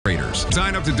traders.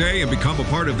 Sign up today and become a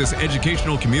part of this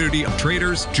educational community of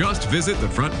traders. Just visit the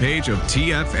front page of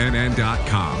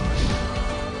TFNN.com.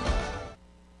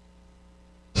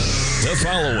 The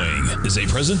following is a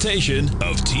presentation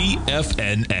of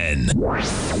TFNN.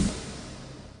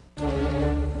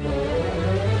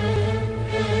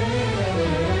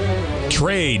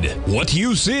 Trade what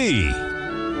you see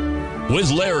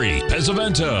with Larry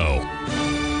Pesavento.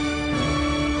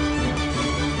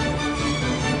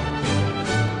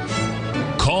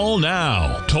 Call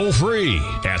now, toll free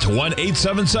at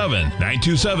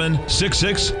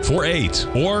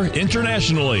 1-877-927-6648 or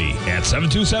internationally at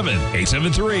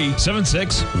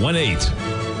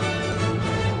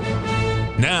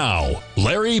 727-873-7618. Now,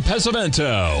 Larry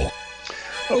Pesavento.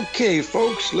 Okay,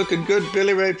 folks, looking good,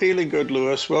 Billy Ray, feeling good,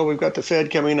 Lewis. Well, we've got the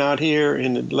Fed coming out here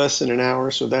in less than an hour,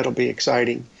 so that'll be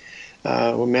exciting.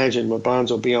 Imagine what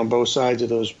bonds will be on both sides of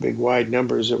those big, wide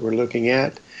numbers that we're looking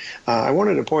at. I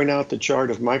wanted to point out the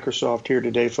chart of Microsoft here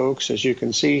today, folks. As you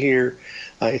can see here,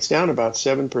 it's down about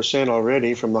 7%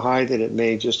 already from the high that it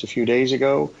made just a few days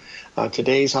ago.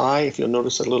 Today's high, if you'll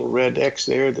notice a little red X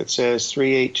there that says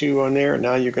 382 on there,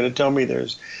 now you're going to tell me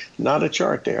there's not a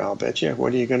chart there, I'll bet you.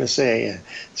 What are you going to say?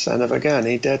 Son of a gun,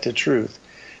 ain't that the truth?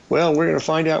 Well, we're going to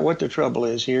find out what the trouble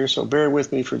is here, so bear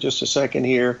with me for just a second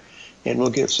here, and we'll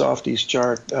get Softy's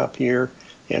chart up here,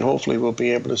 and hopefully we'll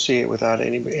be able to see it without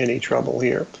any trouble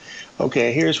here.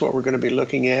 Okay, here's what we're going to be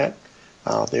looking at.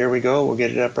 There we go. We'll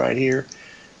get it up right here.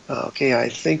 Okay, I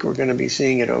think we're going to be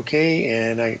seeing it okay,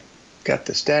 and I got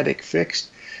the static fixed.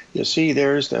 You'll see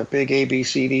there's the big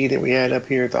ABCD that we had up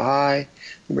here at the high.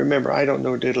 Remember, I don't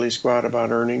know diddly squat about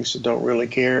earnings, so don't really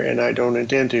care, and I don't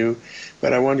intend to,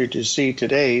 but I wanted to see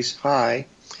today's high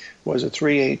was a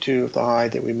 382 at the high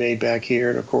that we made back here,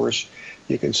 and of course,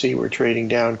 you can see we're trading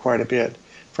down quite a bit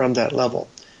from that level.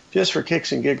 Just for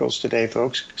kicks and giggles today,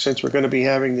 folks, since we're going to be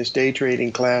having this day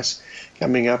trading class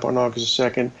coming up on August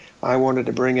 2nd, I wanted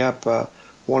to bring up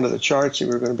one of the charts that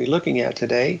we're going to be looking at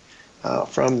today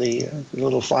from the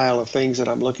little file of things that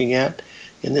I'm looking at,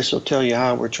 and this will tell you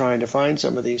how we're trying to find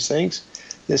some of these things.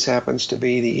 This happens to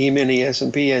be the E-mini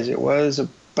S&P as it was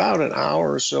about an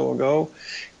hour or so ago.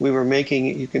 We were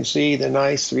making, you can see the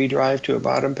nice 3 drive to a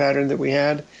bottom pattern that we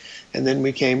had, and then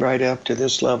we came right up to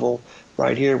this level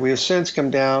right here. We have since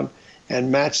come down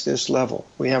and matched this level.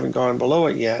 We haven't gone below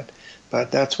it yet,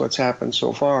 but that's what's happened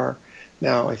so far.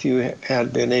 Now, if you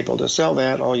had been able to sell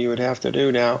that, all you would have to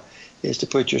do now is to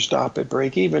put your stop at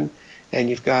break even, and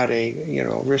you've got a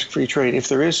risk-free trade, if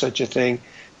there is such a thing,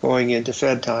 going into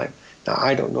Fed time. Now,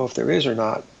 I don't know if there is or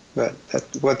not, but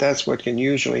that's what can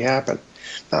usually happen.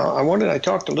 Now, I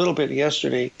talked a little bit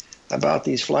yesterday about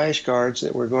these flashcards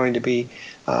that we're going to be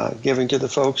giving to the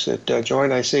folks that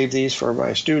join. I saved these for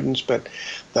my students, but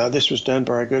this was done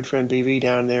by our good friend BV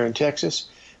down there in Texas.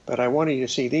 But I wanted you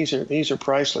to see these are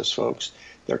priceless, folks.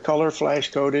 They're color flash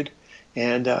coded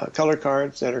and color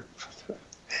cards that are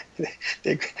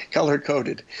they're color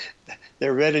coded.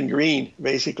 They're red and green,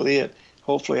 basically. It.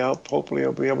 Hopefully I'll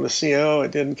be able to see. Oh,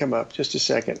 it didn't come up. Just a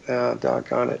second.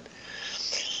 Doggone it.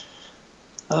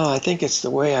 Oh, I think it's the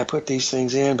way I put these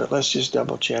things in, but let's just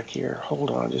double check here. Hold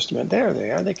on just a minute. There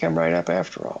they are. They come right up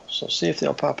after all. So see if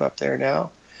they'll pop up there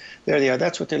now. There they are.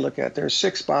 That's what they look at. There's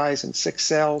 6 buys and 6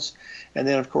 sells. And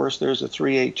then, of course, there's a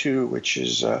 382, which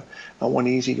is one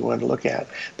easy one to look at.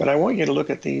 But I want you to look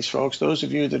at these, folks. Those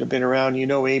of you that have been around, you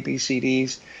know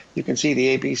ABCDs. You can see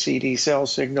the ABCD sell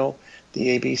signal,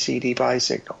 the ABCD buy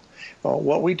signal. Well,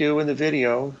 what we do in the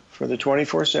video for the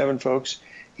 24/7 folks,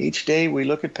 each day we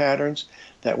look at patterns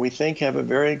that we think have a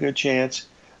very good chance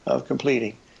of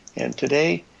completing. And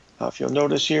today, if you'll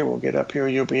notice here, we'll get up here,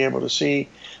 you'll be able to see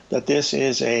that this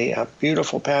is a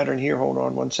beautiful pattern here. Hold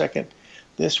on one second.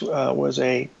 This was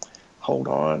a, hold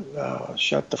on,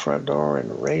 shut the front door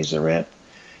and raise the rent.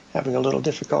 Having a little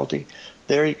difficulty.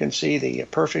 There you can see the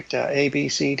perfect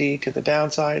ABCD to the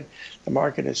downside. The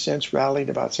market has since rallied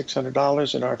about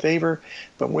 $600 in our favor,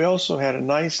 but we also had a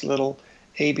nice little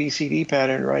ABCD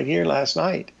pattern right here last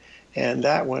night, and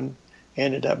that one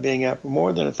ended up being up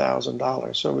more than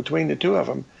 $1,000. So between the two of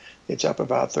them, it's up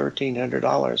about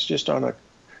 $1,300 just on a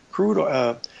crude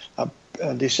a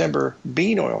December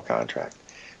bean oil contract.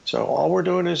 So all we're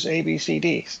doing is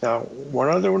ABCDs. Now, one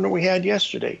other one that we had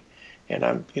yesterday, and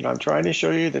I'm trying to show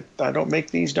you that I don't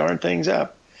make these darn things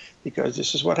up, because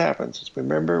this is what happens.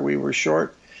 Remember, we were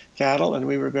short cattle and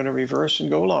we were going to reverse and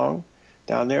go long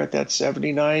down there at that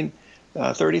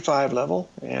 79.35 level,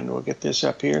 and we'll get this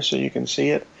up here so you can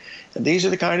see it. And these are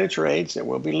the kind of trades that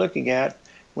we'll be looking at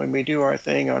when we do our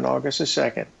thing on August the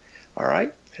 2nd. All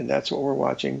right, and that's what we're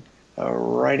watching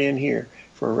right in here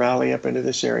for a rally up into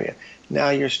this area. Now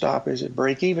your stop is at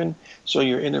break even, so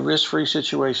you're in a risk-free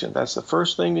situation. That's the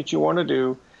first thing that you want to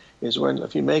do is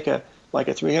if you make a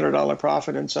 $300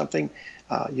 profit in something,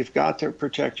 you've got to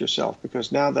protect yourself,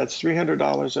 because now that's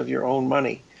 $300 of your own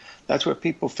money. That's what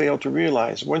people fail to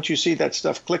realize. Once you see that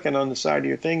stuff clicking on the side of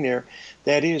your thing there,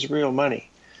 that is real money.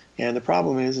 And the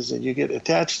problem is that you get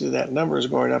attached to that numbers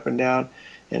going up and down.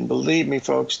 And believe me,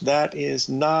 folks, that is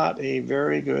not a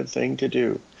very good thing to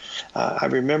do. I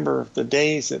remember the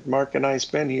days that Mark and I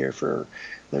spent here for,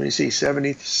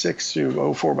 76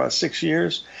 through 04, about 6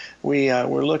 years. We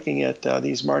were looking at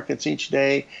these markets each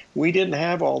day. We didn't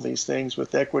have all these things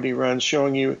with equity runs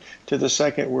showing you to the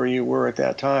second where you were at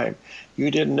that time.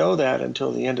 You didn't know that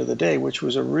until the end of the day, which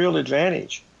was a real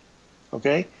advantage,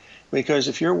 okay? Because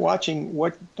if you're watching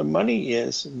what the money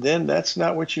is, then that's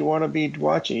not what you want to be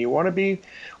watching. You want to be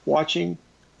watching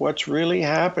what's really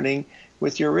happening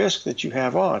with your risk that you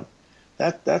have on.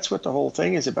 That's what the whole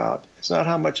thing is about. It's not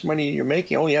how much money you're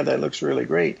making. Oh yeah, that looks really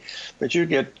great, but you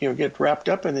get wrapped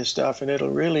up in this stuff, and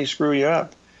it'll really screw you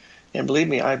up. And believe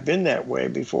me, I've been that way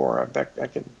before. I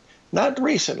can, not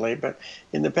recently, but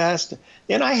in the past.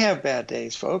 And I have bad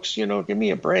days, folks. Give me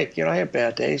a break. I have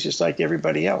bad days just like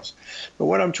everybody else. But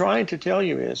what I'm trying to tell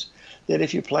you is that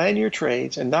if you plan your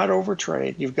trades and not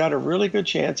overtrade, you've got a really good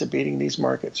chance of beating these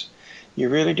markets. You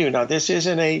really do. Now, this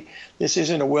isn't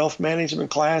a wealth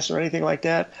management class or anything like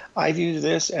that. I view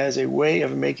this as a way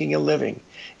of making a living.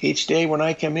 Each day when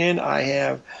I come in,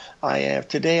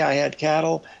 today I had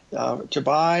cattle to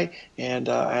buy, and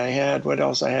I had, what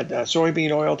else? I had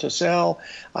soybean oil to sell.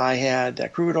 I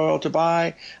had crude oil to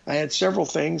buy. I had several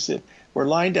things that were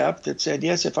lined up that said,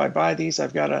 yes, if I buy these,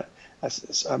 I've got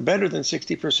a better than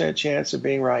 60% chance of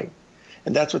being right.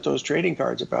 And that's what those trading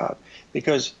cards about,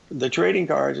 because the trading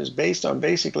cards is based on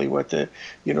basically what the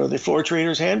floor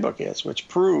trader's handbook is, which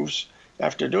proves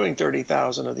after doing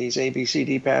 30,000 of these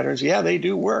ABCD patterns, yeah, they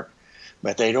do work,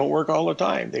 but they don't work all the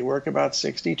time. They work about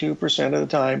 62% of the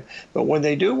time. But when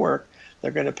they do work,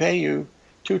 they're going to pay you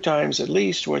 2 times at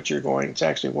least what you're going. It's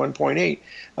actually 1.8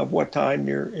 of what time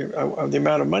of the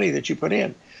amount of money that you put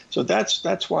in. So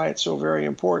that's why it's so very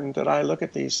important that I look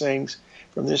at these things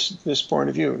from this point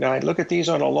of view. Now, I look at these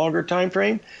on a longer time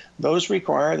frame. Those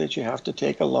require that you have to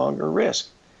take a longer risk,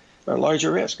 or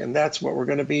larger risk, and that's what we're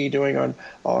going to be doing on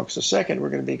August the 2nd. We're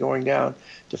going to be going down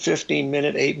to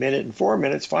 15-minute, 8-minute, and 4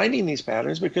 minutes, finding these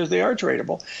patterns because they are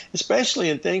tradable, especially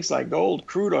in things like gold,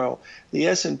 crude oil, the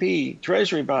S&P,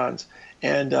 Treasury bonds,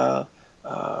 and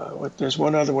there's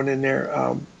one other one in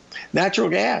there. Natural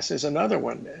gas is another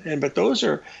one, but those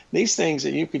are these things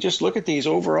that you could just look at these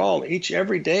overall.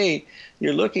 Every day,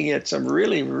 you're looking at some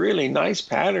really, really nice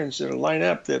patterns that'll line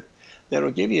up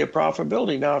that'll give you a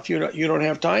profitability. Now, if you don't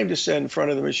have time to sit in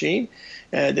front of the machine,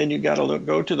 then you got to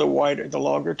go to the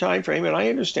longer time frame. And I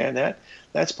understand that.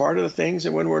 That's part of the things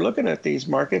that when we're looking at these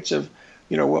markets of,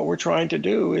 what we're trying to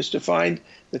do is to find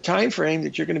the time frame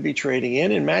that you're going to be trading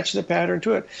in and match the pattern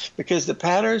to it, because the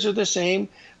patterns are the same,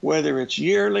 whether it's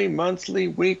yearly, monthly,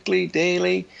 weekly,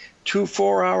 daily,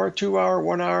 4 hour, 2 hour,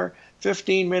 1 hour,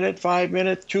 15-minute,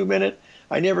 5-minute, 2-minute.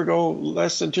 I never go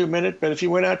less than 2 minutes, but if you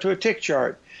went out to a tick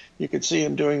chart, you could see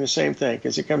them doing the same thing,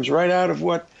 because it comes right out of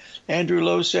what Andrew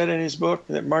Lowe said in his book,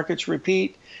 that markets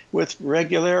repeat with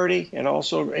regularity, and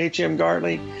also H.M.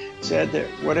 Gartley said that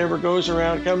whatever goes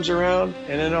around comes around.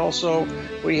 And then also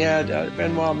we had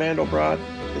Benoit Mandelbrot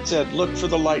that said, look for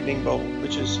the lightning bolt,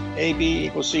 which is AB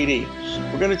equals CD.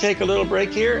 We're going to take a little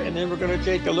break here, and then we're going to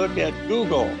take a look at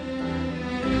Google.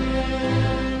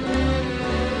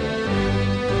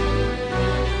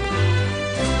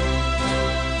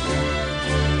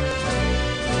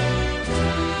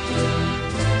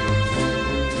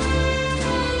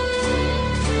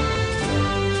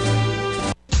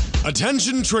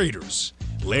 Attention traders!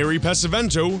 Larry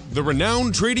Pesavento, the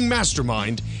renowned trading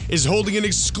mastermind, is holding an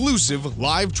exclusive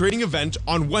live trading event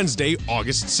on Wednesday,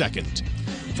 August 2nd.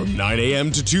 From 9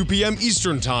 a.m. to 2 p.m.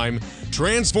 Eastern Time,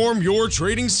 transform your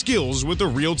trading skills with the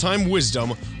real-time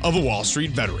wisdom of a Wall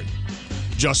Street veteran.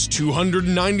 Just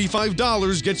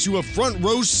 $295 gets you a front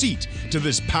row seat to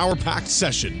this power-packed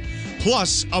session,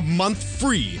 plus a month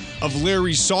free of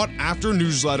Larry's sought-after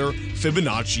newsletter,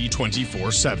 Fibonacci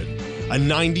 24/7. A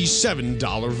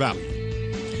 $97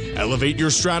 value. Elevate your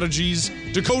strategies,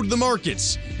 decode the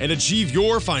markets, and achieve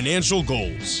your financial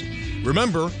goals.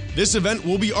 Remember, this event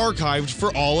will be archived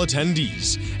for all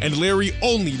attendees, and Larry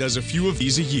only does a few of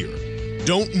these a year.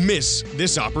 Don't miss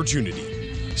this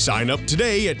opportunity. Sign up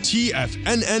today at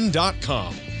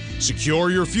TFNN.com. Secure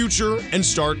your future and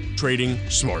start trading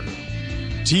smarter.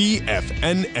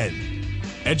 TFNN.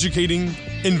 Educating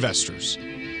investors.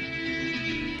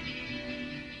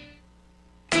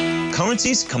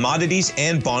 Currencies, commodities,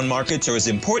 and bond markets are as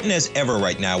important as ever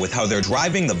right now with how they're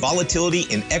driving the volatility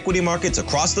in equity markets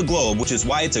across the globe, which is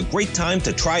why it's a great time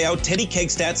to try out Teddy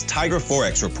Kegstad's Tiger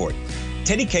Forex Report.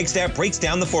 Teddy Kegstad breaks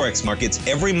down the Forex markets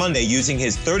every Monday using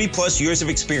his 30-plus years of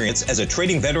experience as a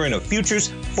trading veteran of futures,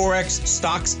 Forex,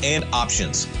 stocks, and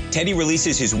options. Teddy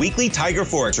releases his weekly Tiger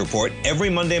Forex Report every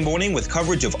Monday morning with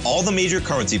coverage of all the major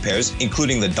currency pairs,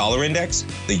 including the dollar index,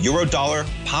 the euro dollar,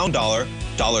 pound dollar,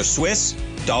 dollar Swiss,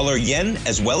 dollar yen,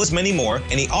 as well as many more,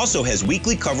 and he also has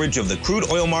weekly coverage of the crude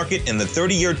oil market and the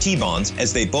 30-year T-bonds,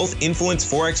 as they both influence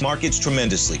Forex markets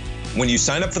tremendously. When you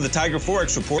sign up for the Tiger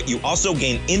Forex Report, you also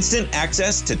gain instant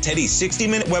access to Teddy's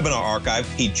 60-minute webinar archive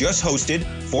he just hosted,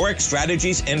 Forex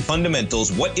Strategies and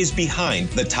Fundamentals, What is Behind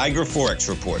the Tiger Forex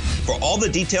Report. For all the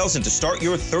details and to start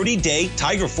your 30-day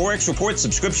Tiger Forex Report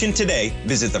subscription today,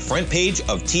 visit the front page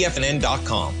of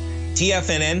TFNN.com.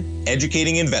 TFNN,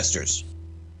 educating investors.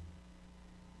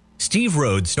 Steve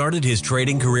Rhodes started his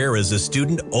trading career as a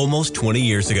student almost 20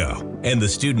 years ago, and the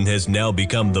student has now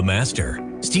become the master.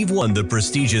 Steve won the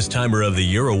prestigious Timer of the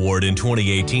Year award in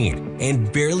 2018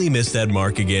 and barely missed that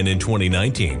mark again in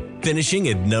 2019, finishing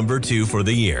at number 2 for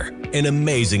the year. An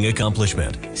amazing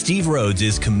accomplishment. Steve Rhodes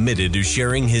is committed to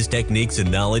sharing his techniques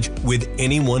and knowledge with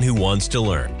anyone who wants to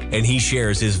learn, and he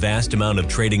shares his vast amount of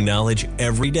trading knowledge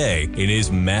every day in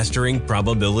his Mastering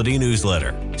Probability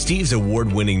newsletter. Steve's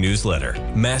award-winning newsletter,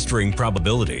 Mastering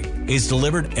Probability, is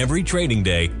delivered every trading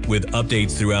day with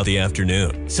updates throughout the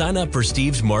afternoon. Sign up for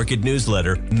Steve's market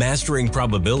newsletter, Mastering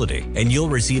Probability, and you'll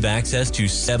receive access to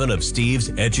 7 of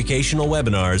Steve's educational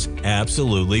webinars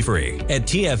absolutely free. At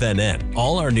TFNN,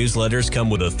 all our newsletters come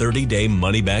with a 30-day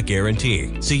money-back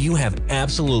guarantee, so you have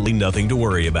absolutely nothing to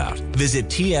worry about. Visit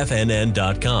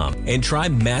TFNN.com and try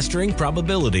Mastering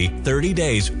Probability 30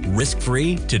 days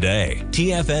risk-free today.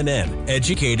 TFNN,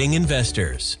 educating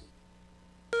investors.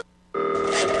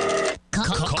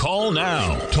 Call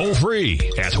now, toll free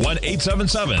at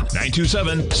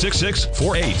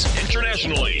 1-877-927-6648.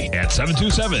 Internationally at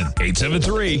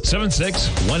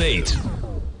 727-873-7618.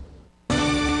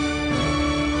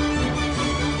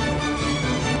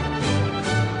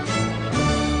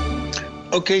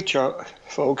 Okay,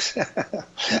 folks,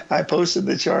 I posted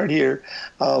the chart here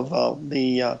of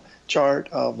the chart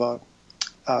of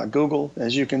Google.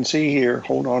 As you can see here,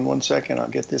 hold on one second, I'll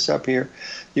get this up here.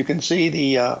 You can see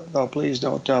the, oh, please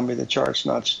don't tell me the chart's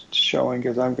not showing,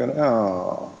 because I'm going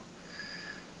to,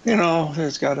 you know,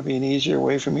 there's got to be an easier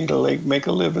way for me to make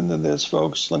a living than this,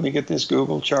 folks. Let me get this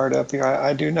Google chart up here.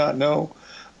 I do not know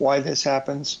why this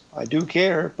happens. I do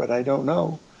care, but I don't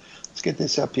know. Let's get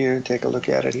this up here and take a look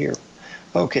at it here.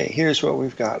 Okay, here's what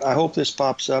we've got. I hope this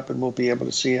pops up and we'll be able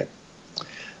to see it.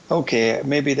 Okay,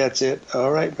 maybe that's it.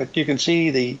 All right, but you can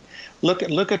see the, look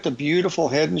at the beautiful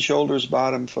head and shoulders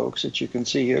bottom, folks, that you can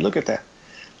see here. Look at that.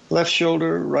 Left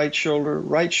shoulder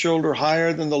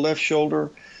higher than the left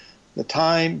shoulder. The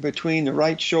time between the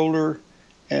right shoulder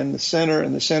and the center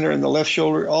and the left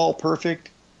shoulder, all perfect.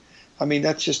 I mean,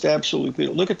 that's just absolutely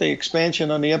beautiful. Look at the expansion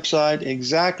on the upside,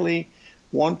 exactly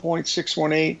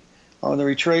 1.618. On the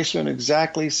retracement,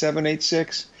 exactly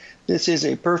 786. This is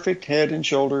a perfect head and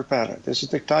shoulder pattern. This is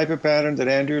the type of pattern that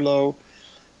Andrew Lowe,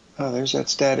 oh, there's that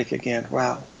static again.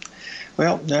 Wow.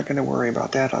 Well, not going to worry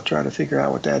about that. I'll try to figure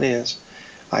out what that is.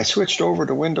 I switched over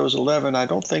to Windows 11. I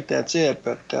don't think that's it,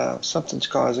 but something's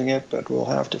causing it, but we'll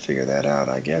have to figure that out,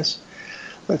 I guess.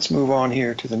 Let's move on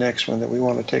here to the next one that we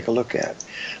want to take a look at.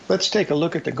 Let's take a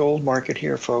look at the gold market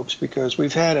here, folks, because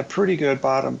we've had a pretty good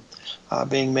bottom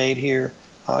being made here.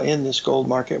 In this gold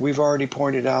market. We've already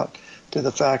pointed out to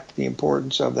the fact the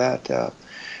importance of that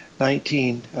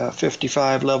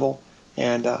 1955 level,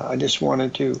 and I just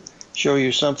wanted to show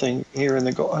you something here in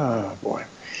the gold.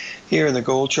 Here in the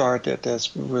gold chart that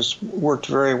was worked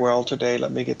very well today.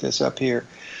 Let me get this up here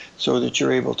so that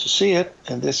you're able to see it.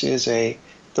 And this is a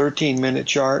 13-minute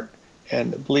chart,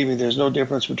 and believe me, there's no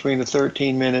difference between a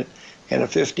 13-minute and a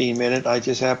 15-minute. I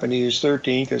just happen to use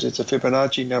 13 because it's a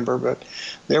Fibonacci number, but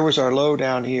there was our low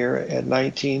down here at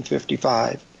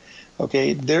 1955.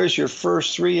 Okay, there's your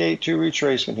first 382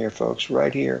 retracement here, folks,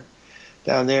 right here,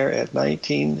 down there at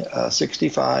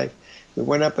 1965. We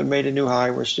went up and made a new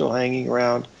high. We're still hanging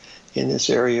around in this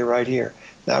area right here.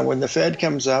 Now, when the Fed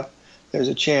comes up, there's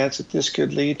a chance that this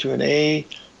could lead to an A,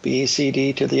 B, C,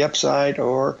 D to the upside,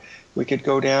 or we could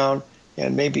go down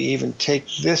and maybe even take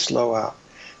this low out.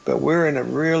 But we're in a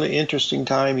really interesting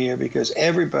time here because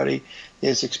everybody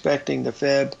is expecting the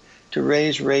Fed to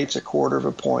raise rates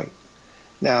 1/4 point.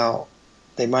 Now,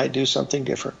 they might do something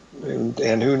different,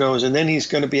 and who knows? And then he's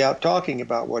going to be out talking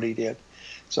about what he did.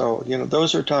 So, you know,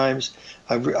 those are times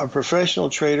a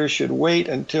professional trader should wait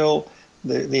until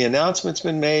the announcement's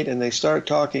been made and they start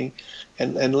talking,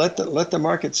 and let the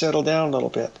market settle down a little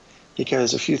bit.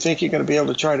 Because if you think you're going to be able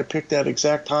to try to pick that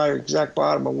exact high or exact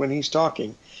bottom of when he's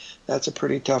talking, that's a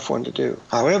pretty tough one to do.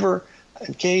 However,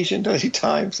 occasionally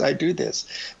times I do this.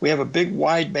 We have a big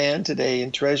wide band today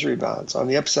in Treasury bonds. On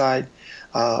the upside,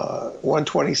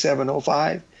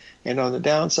 127.05, and on the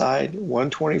downside,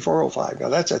 124.05. Now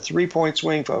that's a 3-point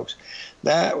swing, folks.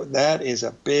 That is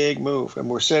a big move, and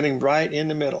we're sitting right in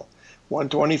the middle,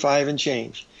 125 and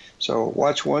change. So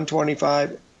watch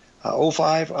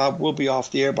 125.05. We'll be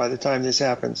off the air by the time this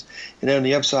happens. And on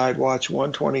the upside, watch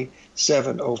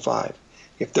 127.05.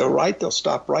 If they're right, they'll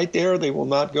stop right there. They will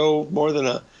not go more than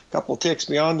a couple ticks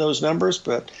beyond those numbers,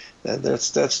 but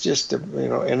that's just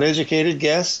an educated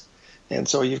guess. And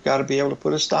so you've got to be able to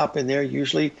put a stop in there.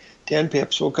 Usually 10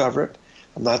 pips will cover it.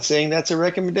 I'm not saying that's a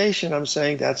recommendation. I'm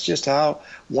saying that's just how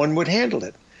one would handle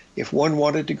it if one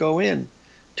wanted to go in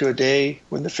to a day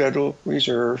when the Federal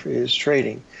Reserve is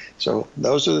trading. So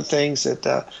those are the things that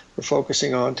we're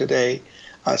focusing on today.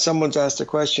 Someone's asked a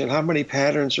question: how many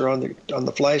patterns are on the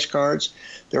flashcards?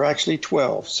 There are actually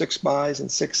 12, 6 buys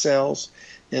and 6 sells,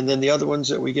 and then the other ones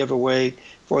that we give away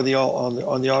for on the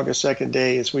August 2nd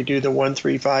day is we do the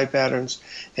 135 patterns,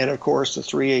 and of course the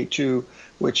 382,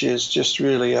 which is just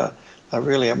really a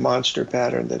monster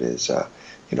pattern that is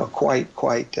quite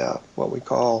what we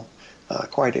call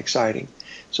quite exciting.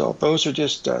 So those are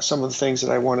just some of the things that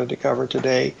I wanted to cover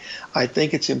today. I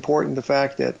think it's important, the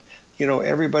fact that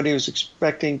everybody was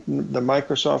expecting the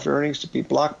Microsoft earnings to be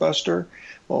blockbuster.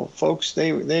 Well, folks,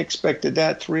 they expected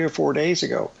that 3 or 4 days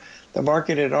ago. The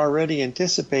market had already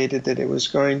anticipated that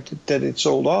that it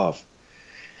sold off.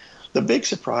 The big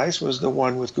surprise was the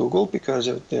one with Google, because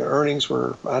their earnings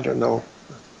were, I don't know,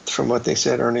 from what they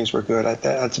said, earnings were good.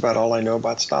 That's about all I know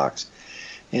about stocks.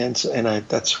 And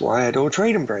that's why I don't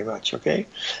trade them very much, okay?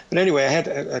 But anyway, I had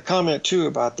a comment, too,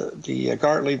 about the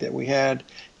Gartley that we had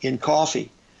in coffee.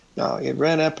 Now, it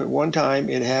ran up at one time.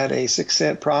 It had a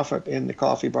 6-cent profit in the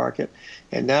coffee market,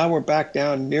 and now we're back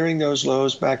down, nearing those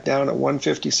lows, back down at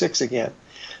 156 again.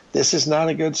 This is not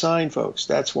a good sign, folks.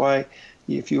 That's why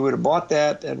if you would have bought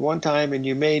that at one time and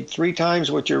you made 3 times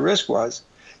what your risk was,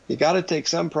 you got to take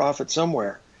some profit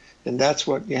somewhere. And that's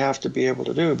what you have to be able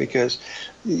to do, because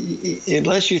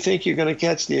unless you think you're going to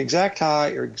catch the exact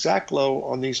high or exact low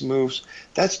on these moves,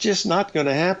 that's just not going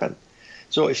to happen.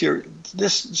 So if you're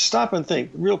just stop and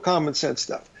think, real common sense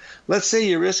stuff. Let's say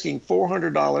you're risking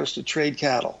 $400 to trade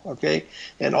cattle, okay?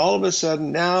 And all of a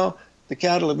sudden now the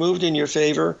cattle have moved in your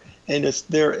favor, and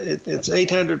it's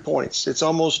 800 points. It's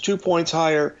almost 2 points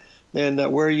higher than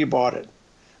where you bought it.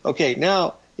 Okay,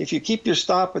 now if you keep your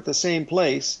stop at the same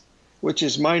place, which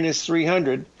is minus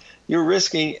 300, you're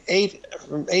risking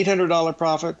 $800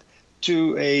 profit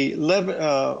to a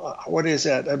what is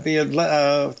that? It'd be a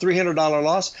 $300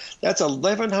 loss. That's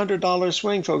 $1,100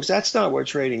 swing, folks. That's not what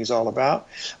trading is all about.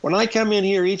 When I come in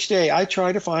here each day, I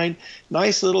try to find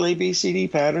nice little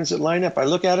ABCD patterns that line up. I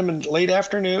look at them in late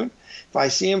afternoon. If I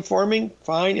see them forming,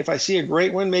 fine. If I see a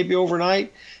great one, maybe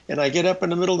overnight, and I get up in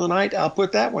the middle of the night, I'll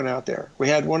put that one out there. We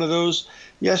had one of those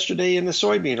yesterday in the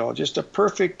soybean oil, just a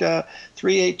perfect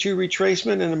 382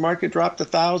 retracement, and the market dropped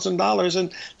 $1,000,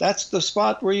 and that's the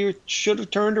spot where you should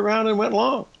have turned around and went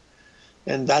long.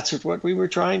 And that's what we were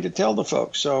trying to tell the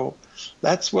folks. So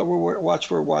that's what we're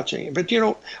watching. But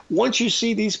once you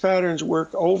see these patterns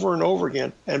work over and over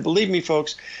again, and believe me,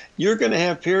 folks, you're going to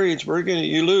have periods where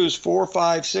you lose 4,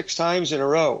 5, 6 times in a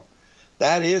row.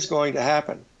 That is going to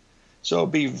happen. So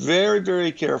be very,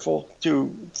 very careful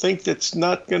to think that's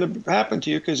not going to happen to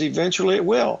you, because eventually it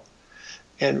will.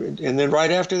 And then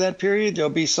right after that period, there'll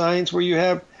be signs where you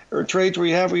have, or trades where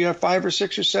you have 5 or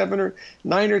 6 or 7 or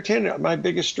 9 or 10. My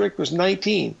biggest streak was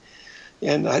 19.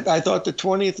 And I thought the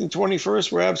 20th and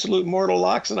 21st were absolute mortal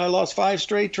locks, and I lost 5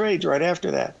 straight trades right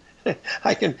after that.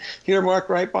 I can hear Mark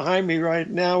right behind me right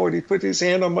now when he put his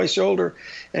hand on my shoulder,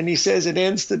 and he says it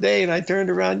ends today. And I turned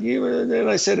around and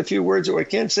I said a few words that I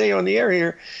can't say on the air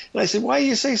here. And I said, why do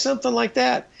you say something like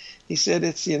that? He said,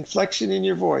 it's the inflection in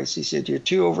your voice. He said, you're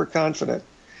too overconfident.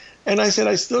 And I said,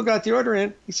 I still got the order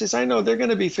in. He says, I know they're going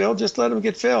to be filled. Just let them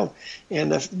get filled. And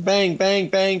bang, bang,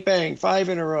 bang, bang, 5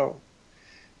 in a row.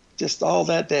 Just all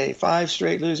that day, 5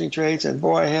 straight losing trades, and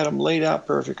boy, I had them laid out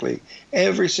perfectly.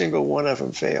 Every single one of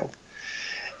them failed.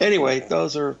 Anyway,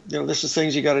 those are, this is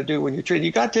things you got to do when you trade.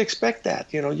 You got to expect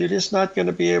that. You're just not going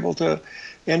to be able to,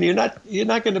 and you're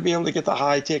not going to be able to get the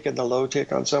high tick and the low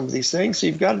tick on some of these things. So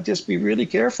you've got to just be really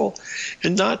careful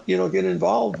and not, get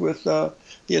involved with the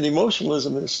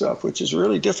emotionalism and stuff, which is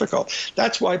really difficult.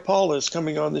 That's why Paula is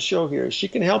coming on the show here. She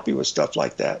can help you with stuff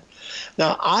like that.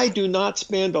 Now, I do not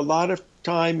spend a lot of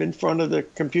time in front of the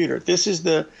computer. This is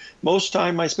the most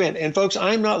time I spend. And folks,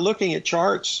 I'm not looking at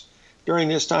charts during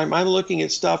this time. I'm looking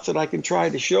at stuff that I can try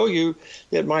to show you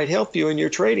that might help you in your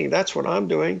trading. That's what I'm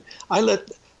doing. I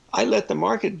let the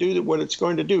market do what it's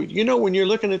going to do. You know, when you're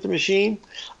looking at the machine,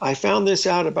 I found this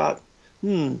out about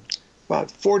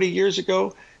 40 years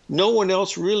ago. No one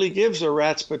else really gives a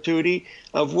rat's patootie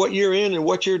of what you're in and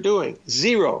what you're doing.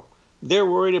 Zero. They're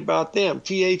worried about them.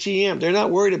 THEM. They're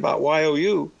not worried about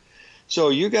YOU. So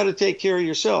you got to take care of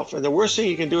yourself. And the worst thing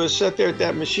you can do is sit there at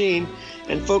that machine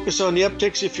and focus on the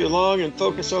upticks if you're long and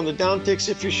focus on the downticks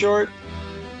if you're short.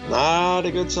 Not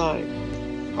a good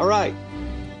sign. All right.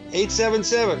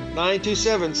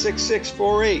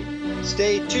 877-927-6648.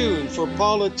 Stay tuned for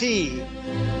Paula T.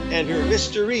 and her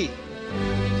mystery.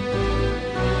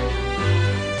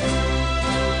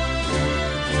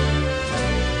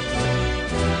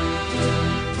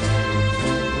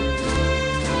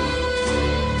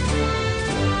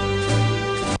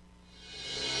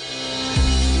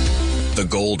 The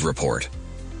Gold Report.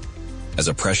 As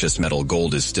a precious metal,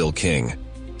 gold is still king.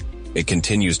 It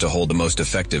continues to hold the most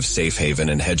effective safe haven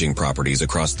and hedging properties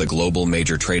across the global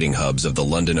major trading hubs of the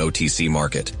London OTC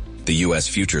market, the U.S.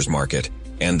 futures market,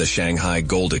 and the Shanghai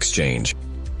Gold Exchange.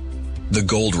 The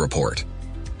Gold Report.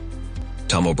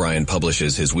 Tom O'Brien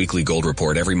publishes his weekly Gold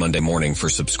Report every Monday morning for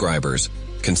subscribers,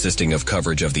 consisting of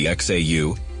coverage of the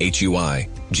XAU, HUI,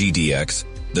 GDX,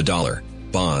 the dollar,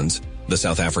 bonds, the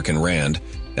South African rand,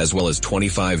 as well as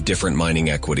 25 different mining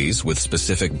equities with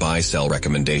specific buy-sell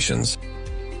recommendations.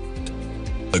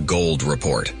 The Gold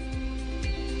Report.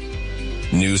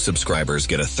 New subscribers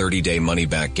get a 30-day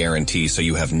money-back guarantee, so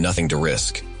you have nothing to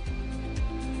risk.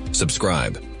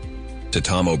 Subscribe to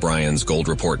Tom O'Brien's Gold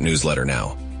Report newsletter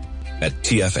now at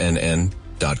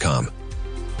TFNN.com.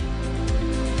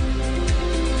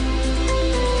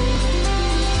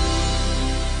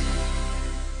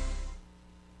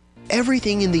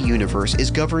 Everything in the universe is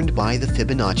governed by the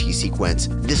Fibonacci sequence.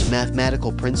 This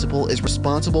mathematical principle is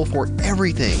responsible for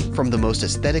everything from the most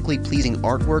aesthetically pleasing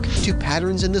artwork to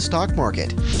patterns in the stock market.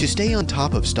 To stay on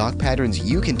top of stock patterns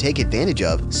you can take advantage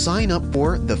of, sign up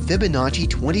for the Fibonacci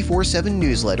 24/7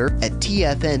 newsletter at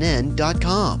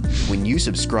TFNN.com. When you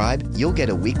subscribe, you'll get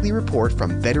a weekly report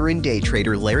from veteran day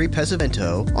trader Larry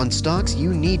Pesavento on stocks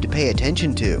you need to pay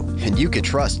attention to. And you can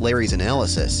trust Larry's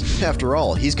analysis. After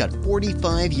all, he's got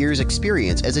 45 years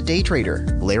experience as a day trader.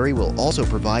 Larry will also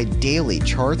provide daily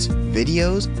charts,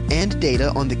 videos, and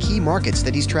data on the key markets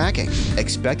that he's tracking.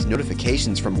 Expect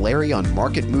notifications from Larry on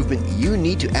market movement you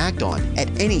need to act on at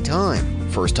any time.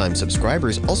 First-time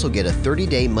subscribers also get a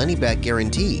 30-day money-back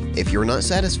guarantee. If you're not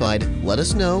satisfied, let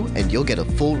us know and you'll get a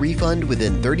full refund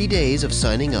within 30 days of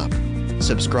signing up.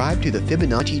 Subscribe to the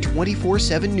Fibonacci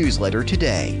 24/7 newsletter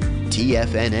today.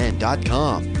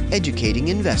 TFNN.com. Educating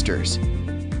investors.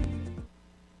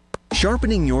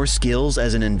 Sharpening your skills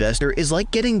as an investor is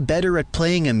like getting better at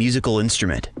playing a musical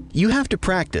instrument. You have to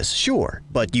practice, sure,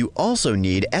 but you also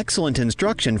need excellent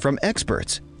instruction from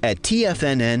experts. At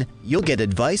TFNN, you'll get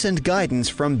advice and guidance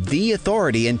from the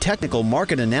authority in technical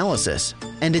market analysis.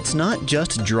 And it's not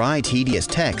just dry, tedious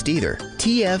text either.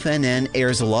 TFNN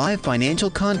airs live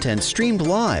financial content streamed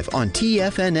live on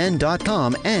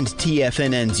TFNN.com and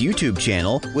TFNN's YouTube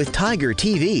channel with Tiger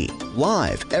TV,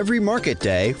 live every market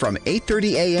day from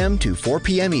 8:30 a.m. to 4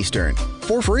 p.m. Eastern,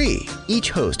 for free. Each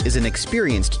host is an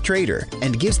experienced trader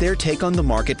and gives their take on the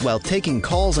market while taking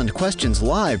calls and questions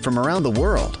live from around the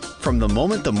world. From the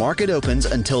moment the market opens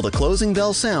until the closing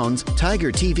bell sounds,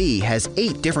 Tiger TV has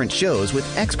 8 different shows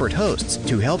with expert hosts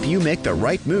to help you make the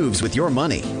right moves with your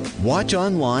money. Watch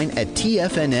online at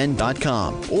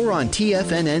TFNN.com or on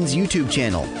TFNN's YouTube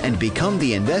channel and become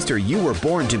the investor you were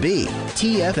born to be.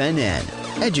 TFNN,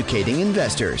 educating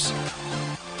investors.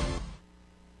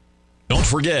 Don't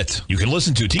forget, you can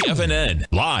listen to TFNN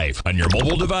live on your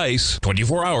mobile device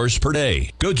 24 hours per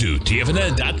day. Go to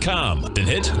TFNN.com, then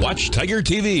hit Watch Tiger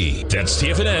TV. That's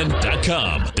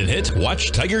TFNN.com, then hit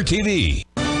Watch Tiger TV.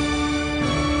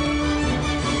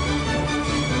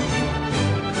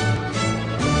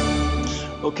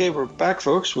 Okay, we're back,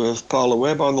 folks, with Paula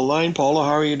Webb on the line. Paula,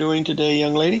 how are you doing today,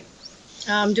 young lady?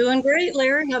 I'm doing great,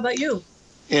 Larry. How about you?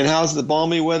 And how's the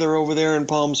balmy weather over there in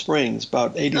Palm Springs?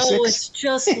 About 86? Oh, it's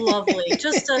just lovely.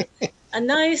 Just a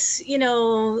nice,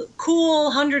 cool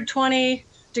 120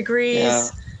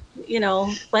 degrees,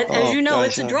 but as you know,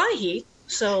 it's a dry heat.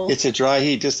 So it's a dry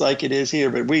heat, just like it is here.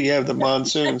 But we have the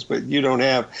monsoons, but you don't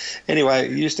have. Anyway, I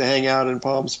used to hang out in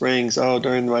Palm Springs.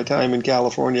 During my time in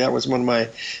California, that was one of my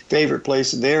favorite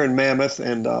places. There in Mammoth,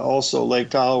 and also Lake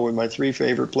Tahoe were my three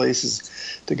favorite places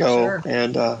to go. Sure.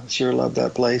 And sure love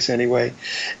that place. Anyway,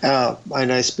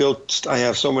 and I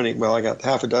have so many. Well, I got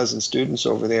half a dozen students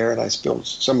over there, and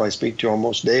some I speak to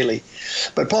almost daily.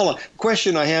 But Paula,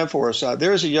 question I have for us: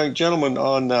 there's a young gentleman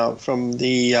on from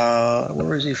the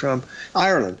where is he from?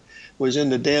 Ireland, was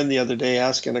in the den the other day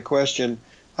asking a question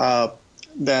not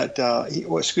in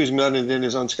the den,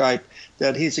 is on Skype,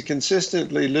 that he's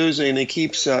consistently losing, and he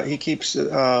keeps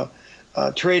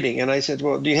trading. And I said,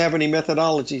 well, do you have any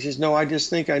methodology? He says, no, I just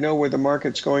think I know where the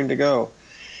market's going to go.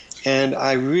 And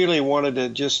I really wanted to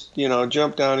just,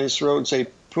 jump down his throat and say,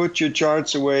 put your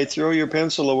charts away, throw your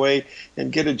pencil away,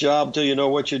 and get a job till you know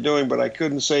what you're doing. But I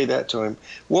couldn't say that to him.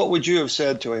 What would you have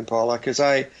said to him, Paula? Because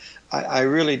I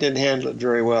really didn't handle it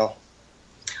very well.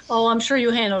 Oh, I'm sure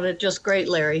you handled it just great,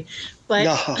 Larry. But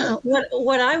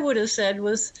what I would have said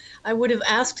was, I would have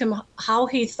asked him how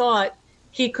he thought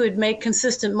he could make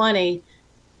consistent money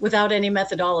without any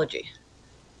methodology,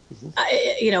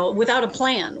 without a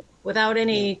plan, without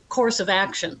any course of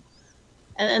action.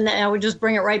 And I would just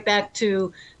bring it right back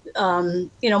to,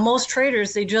 most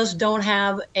traders, they just don't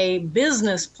have a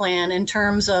business plan in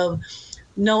terms of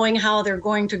knowing how they're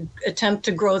going to attempt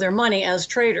to grow their money as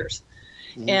traders.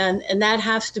 Mm-hmm. And that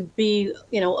has to be,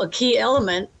 a key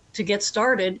element to get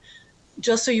started,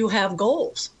 just so you have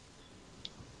goals.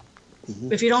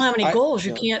 Mm-hmm. If you don't have any goals,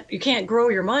 you can't grow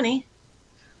your money.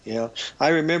 Yeah, I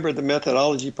remember the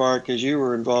methodology part because you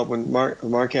were involved when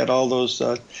Mark had all those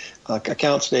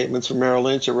account statements from Merrill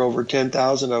Lynch. There were over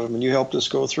 10,000 of them, and you helped us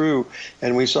go through.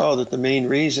 And we saw that the main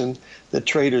reason that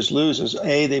traders lose is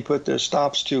A, they put their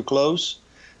stops too close.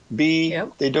 B,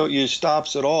 they don't use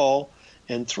stops at all.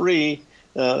 And 3,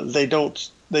 they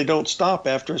don't stop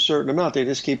after a certain amount. They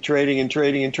just keep trading and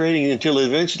trading and trading until they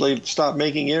eventually stop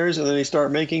making errors, and then they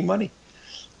start making money.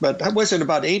 But was it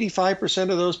about 85%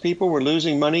 of those people were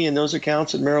losing money in those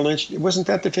accounts at Merrill Lynch? Wasn't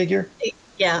that the figure?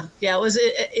 Yeah. It was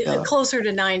closer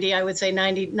to 90. I would say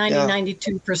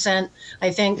 92%,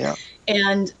 I think. Yeah.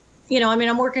 And,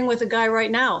 I'm working with a guy right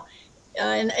now,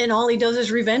 and all he does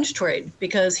is revenge trade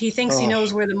because he thinks he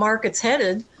knows where the market's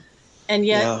headed. And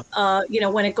yet,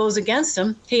 when it goes against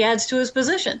him, he adds to his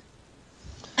position.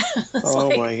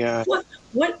 My God.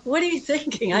 What are you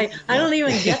thinking? I don't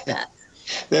even get that.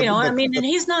 And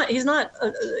he's not in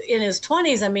his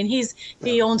 20s.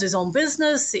 He owns his own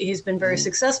business. He's been very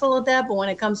successful at that. But when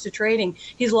it comes to trading,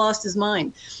 he's lost his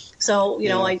mind. So,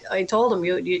 I told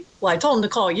him, I told him to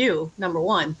call you, number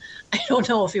one. I don't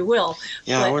know if he will.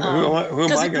 Yeah, who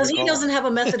am I because he doesn't have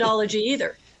a methodology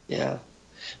either. Yeah.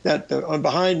 That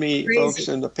behind me, crazy. Folks,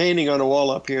 and the painting on the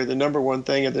wall up here, the number one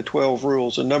thing of the 12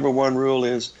 rules, the number one rule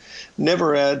is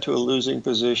never add to a losing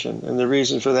position. And the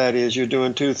reason for that is you're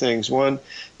doing two things. One,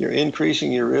 you're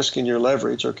increasing your risk and your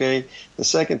leverage, okay? The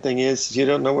second thing is you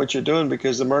don't know what you're doing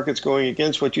because the market's going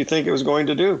against what you think it was going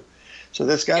to do. So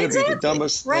that's got to be the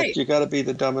dumbest. Right. You got to be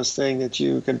the dumbest thing that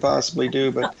you can possibly do.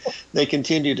 But they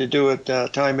continue to do it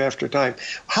time after time.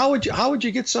 How would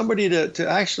you get somebody to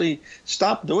actually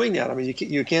stop doing that? I mean,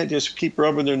 you can't just keep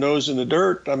rubbing their nose in the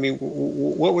dirt. I mean,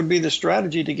 what would be the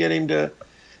strategy to get him to?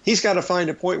 He's got to find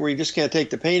a point where he just can't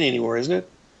take the pain anymore, isn't it?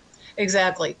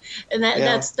 Exactly, and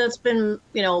that's been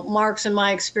Mark's and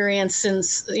my experience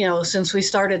since we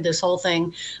started this whole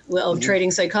thing of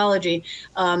trading psychology.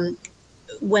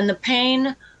 When the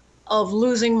pain of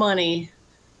losing money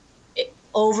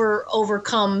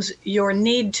overcomes your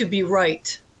need to be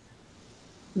right,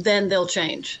 then they'll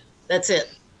change. That's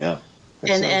it. Yeah.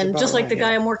 And just like the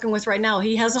guy I'm working with right now,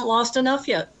 he hasn't lost enough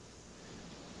yet.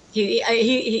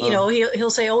 He'll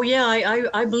say, "Oh yeah,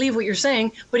 I believe what you're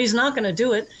saying," but he's not going to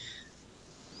do it.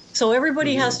 So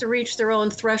everybody has to reach their own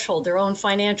threshold, their own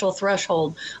financial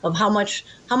threshold of how much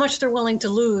they're willing to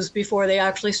lose before they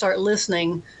actually start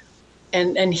listening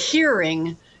and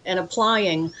hearing and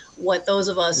applying what those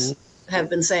of us have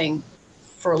been saying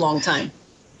for a long time,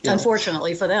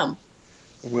 unfortunately for them.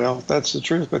 Well, that's the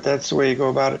truth, but that's the way you go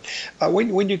about it.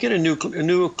 When you get a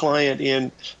new client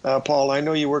in, Paul, I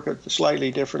know you work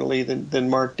slightly differently than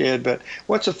Mark did, but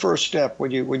what's the first step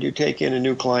when you take in a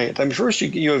new client? I mean, first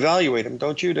you evaluate them,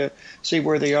 don't you, to see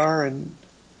where they are? And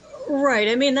right.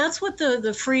 I mean, that's what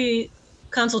the free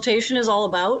consultation is all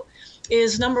about.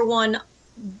 Is number one,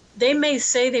 they may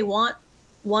say they want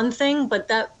one thing, but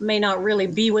that may not really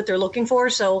be what they're looking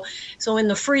for. So in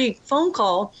the free phone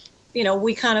call,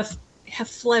 we kind of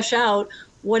flesh out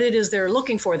what it is they're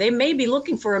looking for. They may be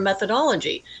looking for a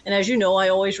methodology. And as you know, I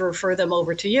always refer them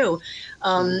over to you.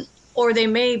 or they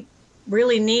may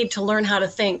really need to learn how to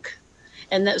think.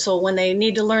 And so when they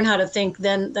need to learn how to think,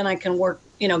 then I can work,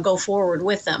 go forward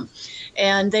with them.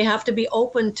 And they have to be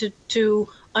open to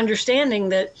understanding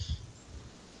that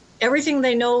everything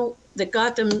they know that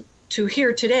got them to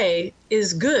here today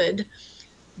is good,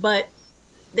 but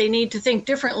they need to think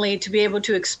differently to be able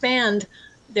to expand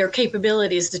their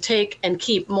capabilities to take and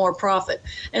keep more profit.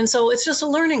 And so it's just a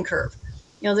learning curve.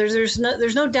 There's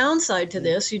no downside to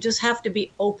this. You just have to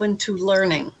be open to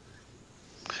learning.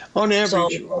 On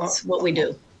average, so that's what we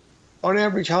do. On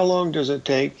average, how long does it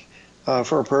take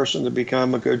for a person to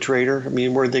become a good trader? I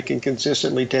mean, where they can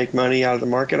consistently take money out of the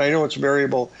market? I know it's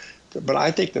variable, but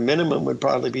I think the minimum would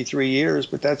probably be 3 years,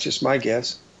 but that's just my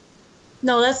guess.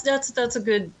 No, that's a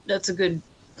good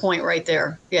point right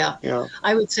there. Yeah.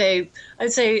 I'd say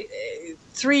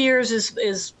 3 years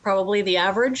is probably the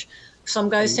average. Some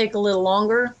guys take a little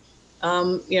longer.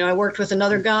 I worked with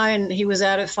another guy and he was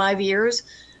at it 5 years,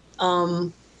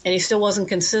 and he still wasn't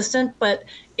consistent, but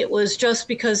it was just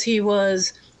because he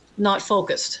was not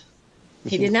focused.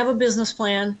 He didn't have a business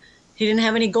plan. He didn't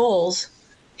have any goals.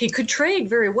 He could trade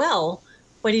very well,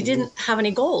 but he didn't have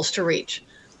any goals to reach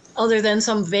other than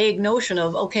some vague notion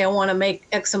of, okay, I want to make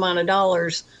X amount of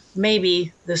dollars,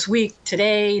 maybe this week,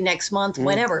 today, next month,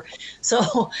 whenever.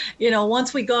 So,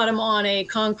 once we got him on a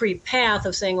concrete path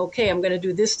of saying, okay, I'm going to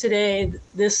do this today,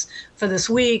 this for this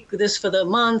week, this for the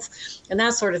month, and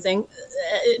that sort of thing,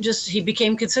 he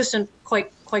became consistent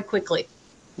quite quickly.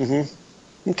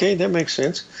 Okay, that makes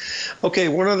sense. Okay,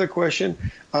 one other question.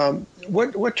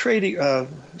 What trading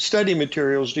study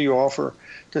materials do you offer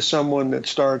to someone that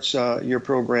starts your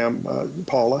program,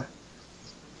 Paula?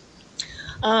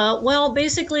 Well,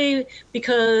 basically,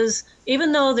 because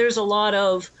even though there's a lot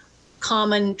of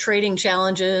common trading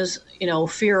challenges,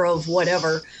 fear of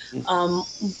whatever,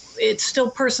 it's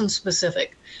still person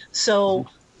specific. So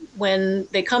when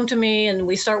they come to me and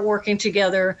we start working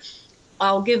together,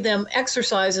 I'll give them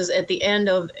exercises at the end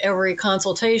of every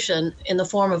consultation in the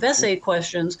form of essay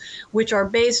questions, which are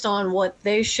based on what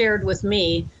they shared with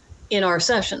me in our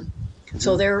session.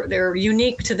 So they're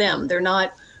unique to them. They're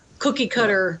not cookie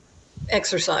cutter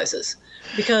exercises,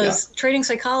 because trading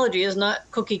psychology is not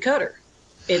cookie cutter.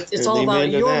 It's all about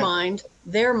your mind,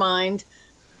 their mind,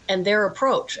 and their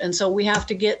approach. And so we have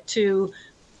to get to,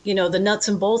 the nuts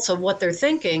and bolts of what they're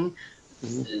thinking,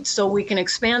 so we can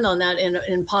expand on that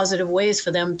in positive ways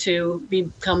for them to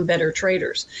become better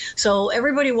traders. So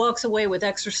everybody walks away with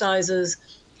exercises,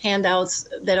 handouts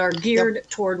that are geared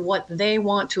toward what they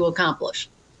want to accomplish.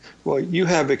 Well, you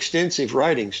have extensive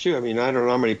writings too. I mean, I don't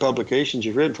know how many publications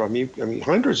you've written from.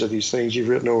 Hundreds of these things you've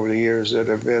written over the years that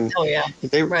have been. Oh yeah.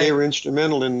 They were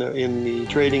instrumental in the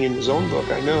Trading in the Zone book.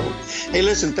 I know. Hey,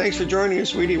 listen, thanks for joining us,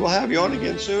 sweetie. We'll have you on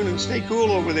again soon, and stay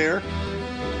cool over there.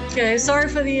 Okay, sorry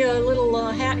for the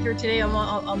little hat here today.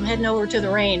 I'm heading over to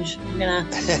the range. I'm gonna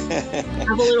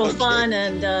have a little fun,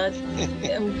 and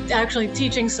I'm actually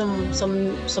teaching some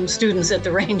students at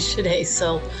the range today.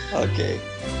 So. Okay.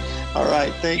 All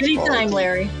right. Thanks. Anytime, Paul.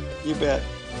 Larry. You bet.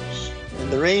 And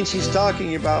the range he's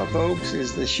talking about, folks,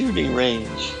 is the shooting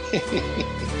range.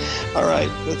 All right,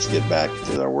 let's get back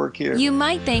to our work here. You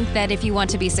might think that if you want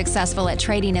to be successful at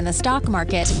trading in the stock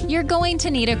market, you're going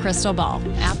to need a crystal ball.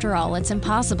 After all, it's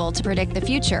impossible to predict the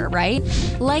future, right?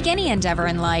 Like any endeavor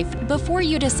in life, before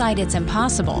you decide it's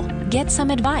impossible, get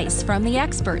some advice from the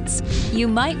experts. You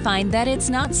might find that it's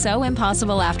not so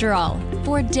impossible after all.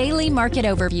 For daily market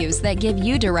overviews that give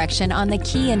you direction on the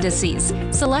key indices,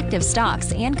 selective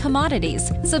stocks, and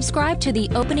commodities, subscribe to the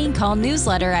Opening Call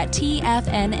newsletter at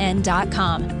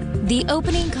TFNN.com. The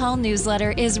Opening Call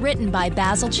newsletter is written by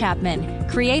Basil Chapman,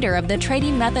 creator of the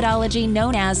trading methodology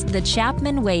known as the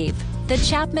Chapman Wave. The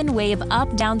Chapman Wave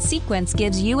up-down sequence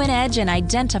gives you an edge in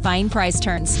identifying price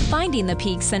turns, finding the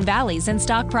peaks and valleys in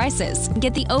stock prices.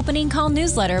 Get the Opening Call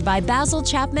newsletter by Basil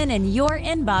Chapman in your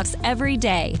inbox every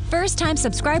day. First-time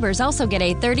subscribers also get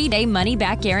a 30-day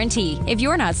money-back guarantee. If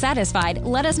you're not satisfied,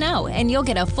 let us know, and you'll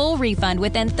get a full refund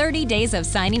within 30 days of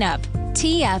signing up.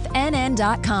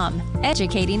 TFNN.com,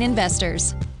 educating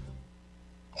investors.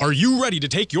 Are you ready to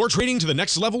take your trading to the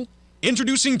next level?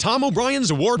 Introducing Tom O'Brien's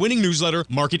award-winning newsletter,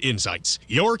 Market Insights,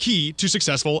 your key to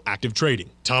successful active trading.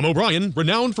 Tom O'Brien,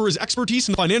 renowned for his expertise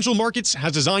in financial markets,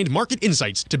 has designed Market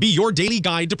Insights to be your daily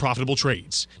guide to profitable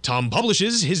trades. Tom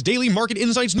publishes his daily Market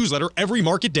Insights newsletter every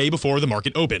market day before the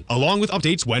market open, along with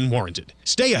updates when warranted.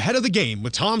 Stay ahead of the game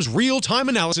with Tom's real-time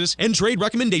analysis and trade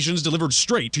recommendations delivered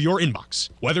straight to your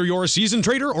inbox. Whether you're a seasoned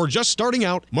trader or just starting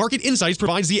out, Market Insights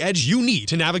provides the edge you need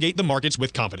to navigate the markets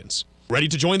with confidence. Ready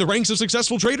to join the ranks of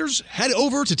successful traders? Head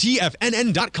over to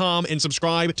TFNN.com and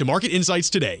subscribe to Market Insights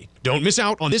today. Don't miss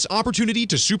out on this opportunity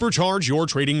to supercharge your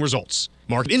trading results.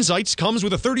 Market Insights comes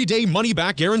with a 30-day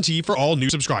money-back guarantee for all new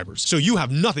subscribers, so you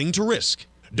have nothing to risk.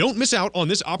 Don't miss out on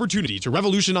this opportunity to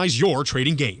revolutionize your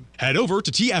trading game. Head over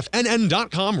to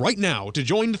TFNN.com right now to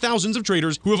join the thousands of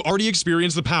traders who have already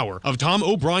experienced the power of Tom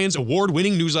O'Brien's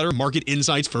award-winning newsletter, Market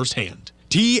Insights, firsthand.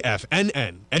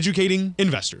 TFNN, educating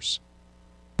investors.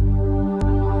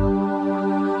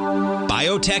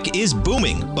 Biotech is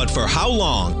booming, but for how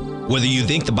long? Whether you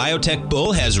think the biotech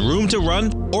bull has room to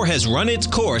run or has run its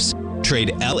course, trade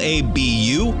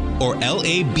LABU or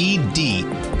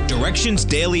LABD. Direction's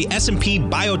daily S&P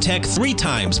Biotech 3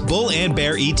 times bull and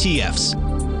bear ETFs.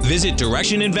 Visit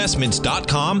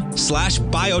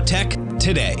directioninvestments.com/biotech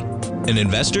today. An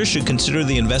investor should consider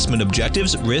the investment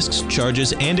objectives, risks,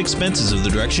 charges, and expenses of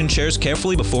the Direction shares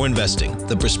carefully before investing.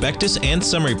 The prospectus and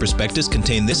summary prospectus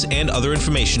contain this and other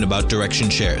information about Direction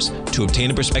shares. To obtain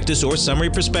a prospectus or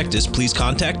summary prospectus, please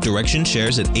contact Direction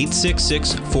shares at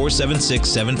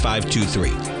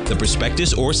 866-476-7523. The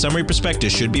prospectus or summary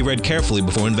prospectus should be read carefully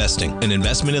before investing. An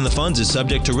investment in the funds is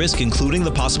subject to risk, including the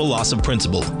possible loss of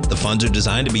principal. The funds are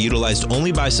designed to be utilized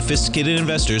only by sophisticated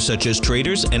investors such as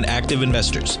traders and active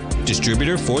investors.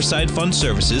 Distributor Foreside Fund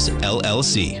Services,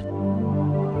 LLC.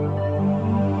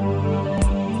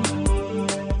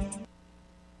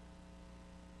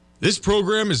 This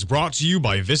program is brought to you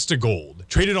by Vista Gold,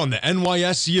 traded on the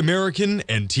NYSE American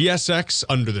and TSX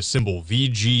under the symbol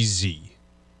VGZ.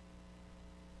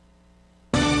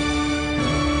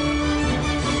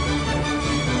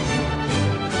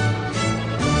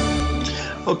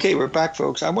 Okay, we're back,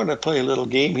 folks. I want to play a little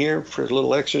game here for a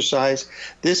little exercise.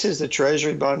 This is the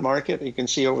Treasury bond market. You can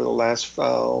see over the last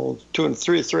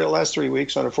last 3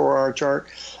 weeks on a 4-hour chart.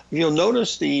 You'll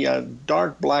notice the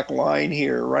dark black line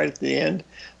here right at the end.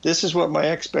 This is what my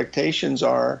expectations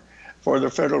are for the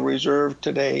Federal Reserve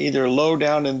today. Either low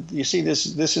down, and you see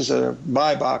this is a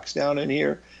buy box down in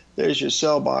here. There's your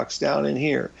sell box down in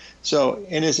here. So,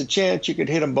 and there's a chance you could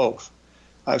hit them both.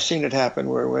 I've seen it happen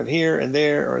where it went here and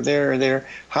there or there and there.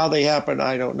 How they happen,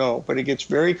 I don't know. But it gets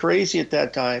very crazy at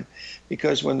that time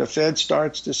because when the Fed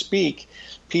starts to speak,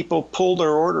 people pull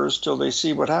their orders till they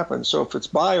see what happens. So if it's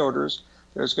buy orders,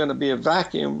 there's going to be a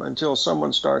vacuum until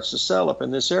someone starts to sell up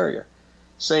in this area.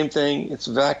 Same thing, it's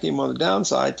a vacuum on the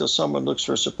downside till someone looks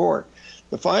for support.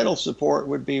 The final support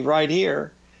would be right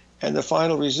here, and the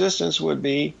final resistance would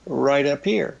be right up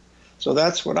here. So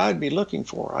that's what I'd be looking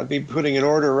for. I'd be putting an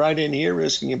order right in here,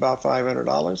 risking about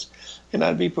 $500, and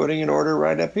I'd be putting an order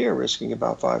right up here, risking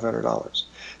about $500.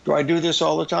 Do I do this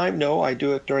all the time? No, I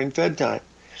do it during Fed time.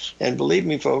 And believe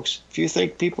me, folks, if you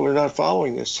think people are not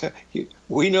following this,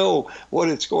 we know what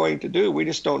it's going to do. We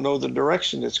just don't know the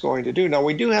direction it's going to do. Now,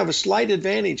 we do have a slight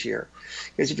advantage here,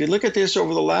 because if you look at this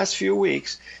over the last few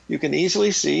weeks, you can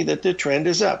easily see that the trend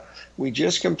is up. We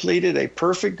just completed a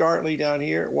perfect Gartley down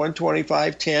here at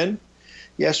 125.10.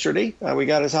 Yesterday, we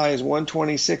got as high as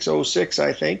 126.06,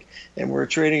 I think, and we're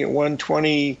trading at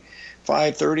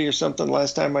 125.30 or something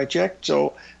last time I checked.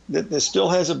 So this still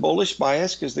has a bullish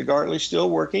bias because the Gartley's still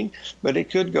working, but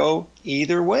it could go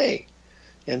either way.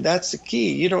 And that's the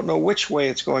key. You don't know which way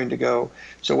it's going to go.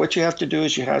 So what you have to do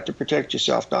is you have to protect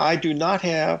yourself. Now, I do not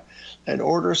have an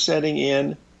order setting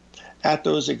in at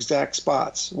those exact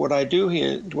spots. What I do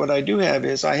have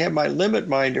is I have my limit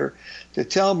minder to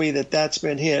tell me that that's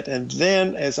been hit. And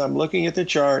then as I'm looking at the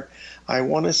chart, I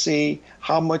want to see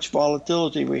how much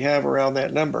volatility we have around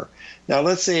that number. Now,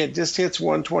 let's say it just hits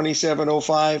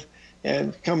 127.05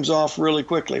 and comes off really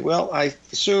quickly. Well, I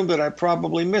assume that I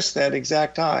probably missed that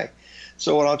exact high.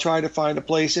 So I'll try to find a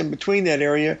place in between that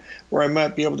area where I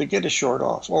might be able to get a short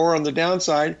off. Or on the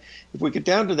downside, if we get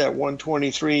down to that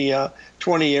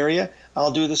 123.20 area,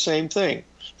 I'll do the same thing.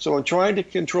 So I'm trying to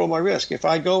control my risk. If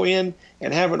I go in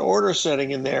and have an order setting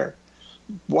in there,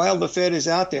 while the Fed is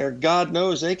out there, God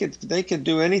knows they could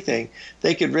do anything.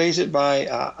 They could raise it by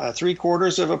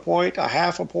 3/4 of a point, a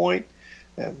half a point.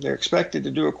 They're expected to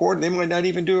do a quarter. They might not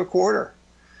even do a quarter.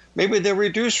 Maybe they'll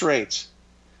reduce rates.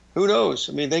 Who knows?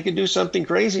 I mean, they could do something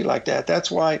crazy like that. That's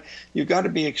why you've got to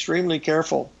be extremely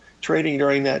careful trading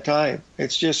during that time.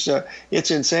 It's just,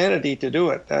 it's insanity to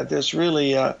do it. This really,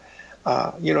 you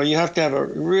have to have a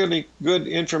really good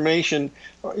information.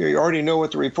 You already know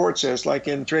what the report says, like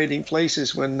in Trading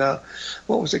Places when,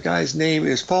 what was the guy's name?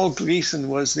 Paul Gleason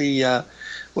was the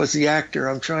actor.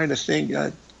 I'm trying to think.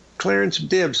 Clarence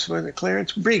Bibbs,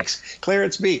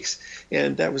 Clarence Beeks,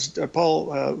 and that was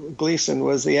Paul Gleason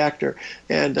was the actor,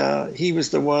 and he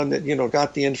was the one that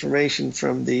got the information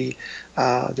from the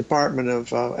Department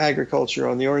of Agriculture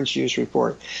on the orange juice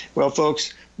report. Well,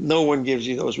 folks, no one gives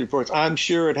you those reports. I'm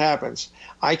sure it happens.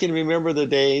 I can remember the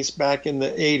days back in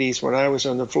the 80s when I was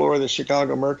on the floor of the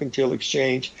Chicago Mercantile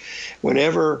Exchange.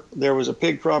 Whenever there was a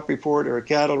pig crop report or a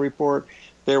cattle report,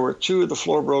 there were two of the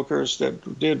floor brokers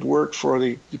that did work for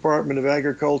the Department of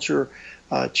Agriculture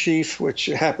chief, which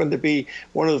happened to be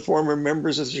one of the former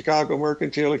members of the Chicago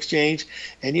Mercantile Exchange.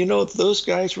 And those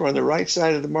guys were on the right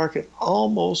side of the market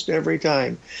almost every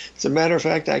time. As a matter of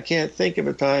fact, I can't think of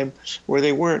a time where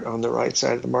they weren't on the right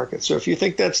side of the market. So if you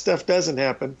think that stuff doesn't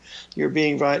happen, you're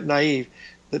being naive.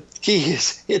 The key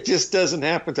is it just doesn't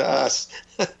happen to us.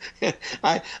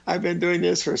 I've been doing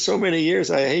this for so many years.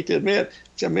 I hate to admit,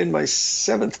 I'm in my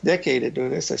 7th decade of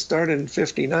doing this. I started in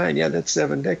 '59. Yeah, that's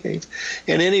 7 decades.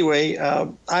 And anyway,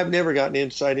 I've never gotten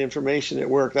inside information that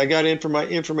worked. I got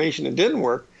information that didn't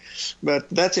work, but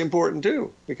that's important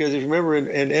too, because if you remember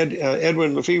in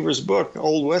Edwin Lefevre's book,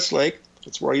 Old Westlake,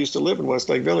 that's where I used to live in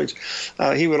Westlake Village.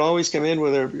 He would always come in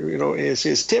with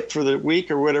his tip for the week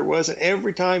or whatever it was, and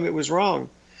every time it was wrong.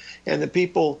 And the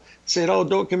people said, "Oh,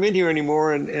 don't come in here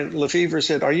anymore." And Lefevre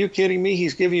said, "Are you kidding me?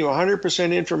 He's giving you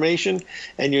 100% information,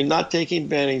 and you're not taking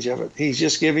advantage of it. He's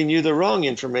just giving you the wrong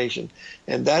information."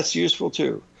 And that's useful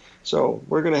too. So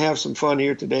we're going to have some fun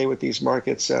here today with these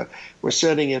markets. We're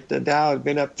sitting at the Dow. Has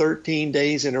been up 13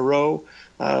 days in a row.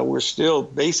 We're still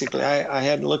basically, I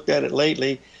hadn't looked at it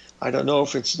lately. I don't know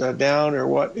if it's down or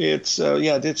what. It's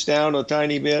down a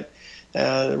tiny bit.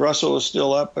 The Russell is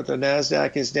still up, but the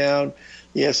NASDAQ is down.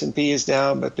 The S&P is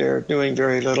down, but they're doing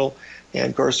very little.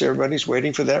 And, of course, everybody's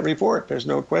waiting for that report. There's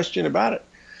no question about it.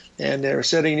 And they're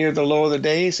sitting near the low of the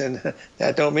days, and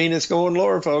that don't mean it's going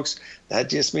lower, folks. That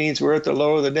just means we're at the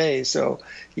low of the day. So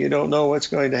you don't know what's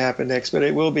going to happen next, but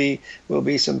it will be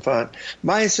some fun.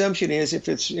 My assumption is if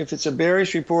it's a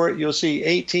bearish report, you'll see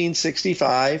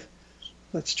 1865.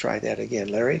 Let's try that again,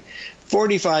 Larry.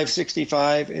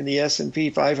 45.65 in the S&P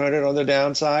 500 on the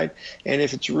downside. And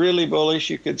if it's really bullish,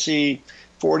 you could see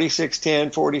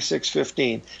 46.10,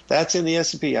 46.15. That's in the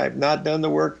S&P. I've not done the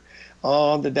work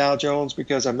on the Dow Jones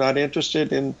because I'm not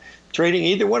interested in trading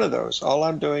either one of those. All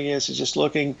I'm doing is just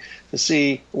looking to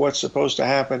see what's supposed to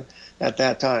happen at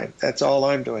that time. That's all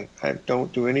I'm doing. I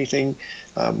don't do anything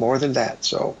more than that.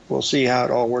 So we'll see how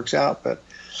it all works out, but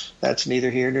that's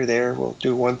neither here nor there. We'll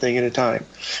do one thing at a time.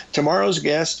 Tomorrow's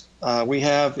guest we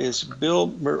have is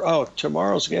Bill.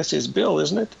 Tomorrow's guest is Bill,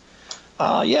 isn't it?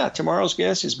 Tomorrow's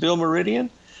guest is Bill Meridian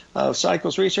of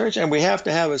Cycles Research, and we have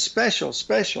to have a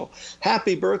special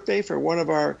happy birthday for one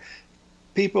of our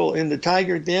people in the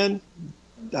Tiger Den.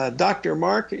 Dr.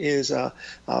 Mark is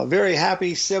very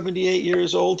happy 78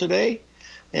 years old today.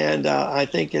 And I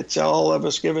think it's all of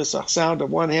us give us a sound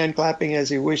of one hand clapping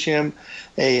as we wish him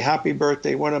a happy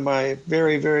birthday. One of my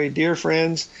very, very dear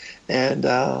friends. And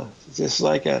just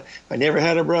like I never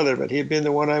had a brother, but he'd been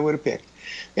the one I would have picked.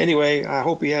 Anyway, I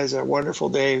hope he has a wonderful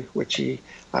day, which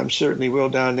I'm certainly will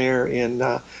down there in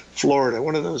Florida,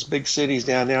 one of those big cities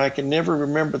down there. I can never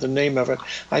remember the name of it.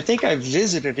 I think I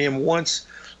visited him once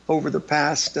over the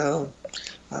past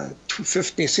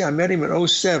 50. See, I met him in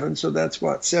 07, so that's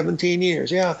 17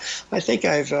 years. Yeah, I think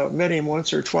I've met him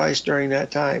once or twice during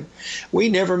that time. We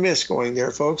never miss going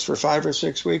there, folks, for 5 or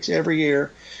 6 weeks every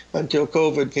year until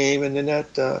COVID came, and then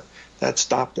that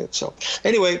stopped it. So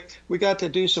anyway, we got to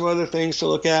do some other things to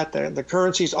look at. The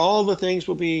currencies, all the things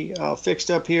will be fixed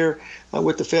up here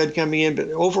with the Fed coming in. But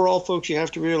overall, folks, you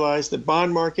have to realize the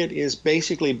bond market is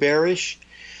basically bearish.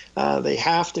 What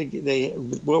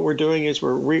we're doing is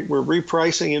we're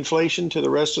repricing inflation to the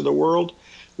rest of the world.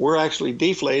 We're actually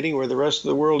deflating where the rest of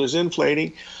the world is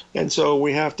inflating. And so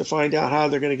we have to find out how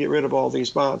they're going to get rid of all these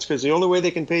bonds, because the only way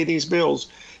they can pay these bills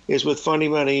is with funny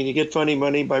money, and you get funny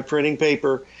money by printing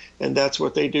paper, and that's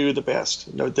what they do the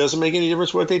best. No, it doesn't make any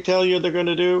difference what they tell you they're going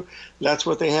to do. That's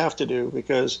what they have to do,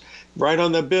 because right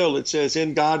on the bill it says,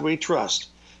 "In God we trust."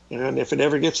 And if it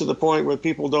ever gets to the point where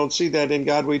people don't see that "In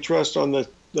God we trust" on the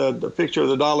picture of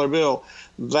the dollar bill,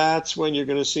 that's when you're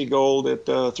going to see gold at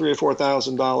 $3,000 or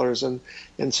 $4,000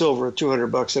 and silver at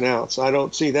 $200 an ounce. I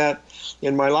don't see that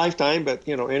in my lifetime, but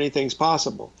anything's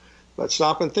possible. But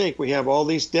stop and think. We have all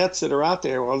these debts that are out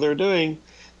there. All they're doing,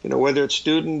 whether it's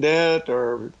student debt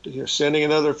or you're sending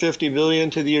another $50 billion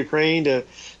to the Ukraine to,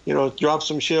 drop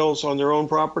some shells on their own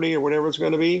property or whatever it's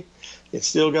going to be, it's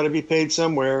still got to be paid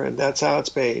somewhere, and that's how it's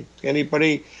paid.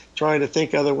 Anybody trying to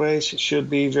think other ways should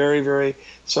be very, very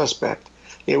suspect.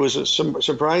 It was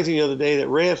surprising the other day that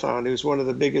Raytheon, who's one of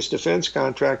the biggest defense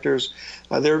contractors,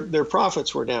 their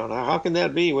profits were down. How can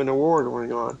that be when the war is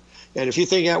going on? And if you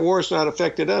think that war's not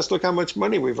affected us, look how much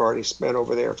money we've already spent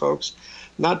over there, folks.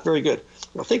 Not very good.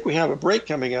 I think we have a break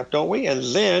coming up, don't we? And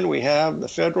then we have the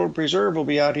Federal Reserve will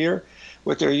be out here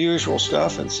with their usual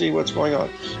stuff and see what's going on.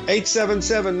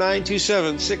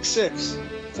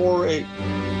 877-927-6648.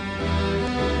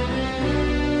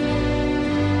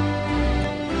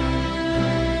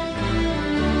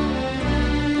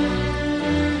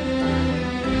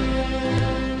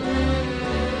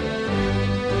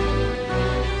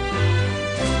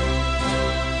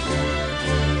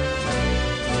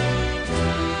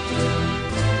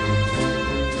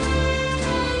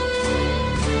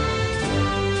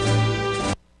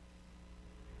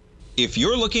 If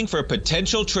you're looking for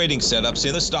potential trading setups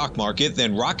in the stock market,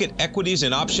 then Rocket Equities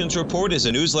and Options Report is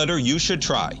a newsletter you should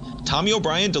try. Tommy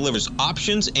O'Brien delivers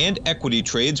options and equity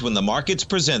trades when the markets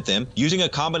present them, using a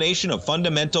combination of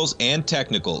fundamentals and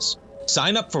technicals.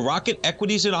 Sign up for Rocket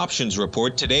Equities and Options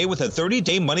Report today with a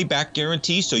 30-day money-back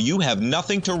guarantee, so you have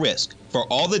nothing to risk. For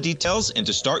all the details and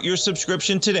to start your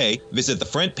subscription today, visit the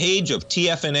front page of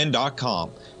TFNN.com.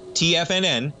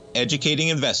 TFNN, educating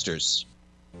investors.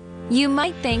 You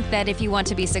might think that if you want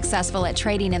to be successful at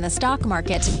trading in the stock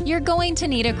market, you're going to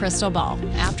need a crystal ball.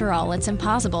 After all, it's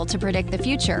impossible to predict the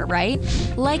future, right?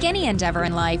 Like any endeavor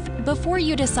in life, before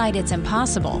you decide it's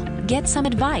impossible, get some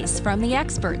advice from the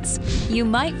experts. You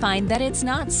might find that it's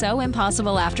not so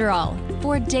impossible after all.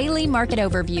 For daily market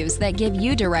overviews that give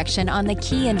you direction on the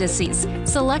key indices,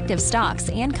 selective stocks,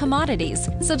 and commodities,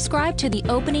 subscribe to the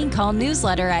Opening Call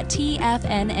newsletter at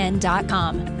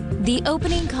TFNN.com. The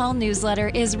Opening Call newsletter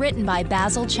is written by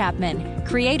Basil Chapman,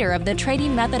 creator of the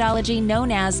trading methodology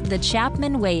known as the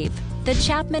Chapman Wave. The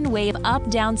Chapman Wave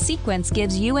up-down sequence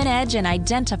gives you an edge in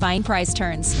identifying price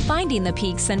turns, finding the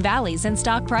peaks and valleys in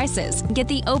stock prices. Get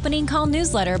the Opening Call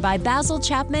newsletter by Basil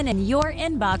Chapman in your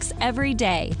inbox every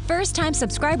day. First-time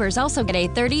subscribers also get a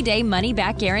 30-day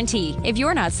money-back guarantee. If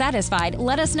you're not satisfied,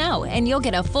 let us know, and you'll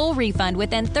get a full refund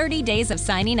within 30 days of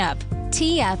signing up.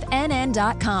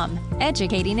 TFNN.com,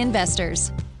 educating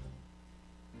investors.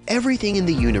 Everything in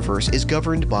the universe is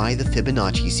governed by the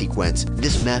Fibonacci sequence.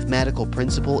 This mathematical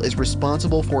principle is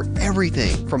responsible for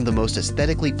everything from the most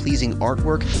aesthetically pleasing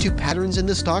artwork to patterns in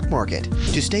the stock market.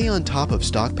 To stay on top of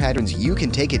stock patterns you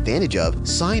can take advantage of,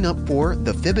 sign up for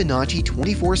the Fibonacci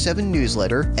 24/7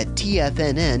 newsletter at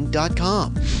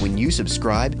TFNN.com. When you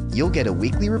subscribe, you'll get a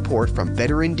weekly report from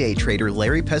veteran day trader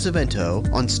Larry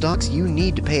Pesavento on stocks you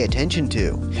need to pay attention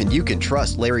to. And you can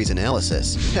trust Larry's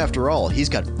analysis. After all, he's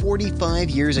got 45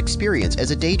 years experience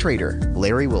as a day trader.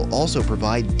 Larry will also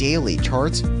provide daily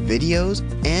charts, videos,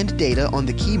 and data on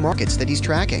the key markets that he's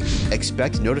tracking.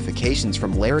 Expect notifications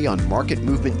from Larry on market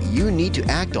movement you need to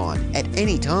act on at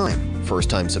any time.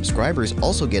 First-time subscribers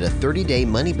also get a 30-day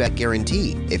money-back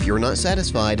guarantee. If you're not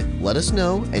satisfied, let us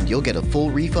know and you'll get a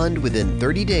full refund within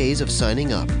 30 days of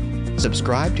signing up.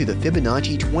 Subscribe to the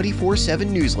Fibonacci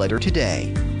 24/7 newsletter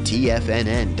today.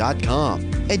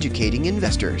 TFNN.com, educating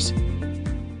investors.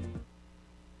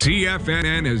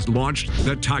 TFNN has launched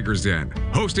the Tiger's Den.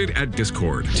 Hosted at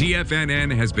Discord,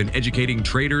 TFNN has been educating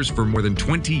traders for more than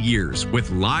 20 years with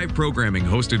live programming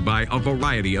hosted by a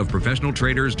variety of professional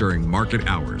traders during market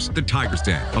hours. The Tiger's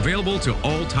Den, available to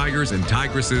all tigers and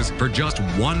tigresses for just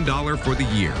 $1 for the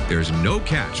year. There's no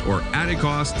catch or added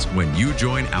costs when you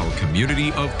join our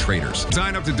community of traders.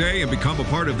 Sign up today and become a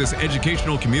part of this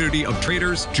educational community of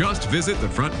traders. Just visit the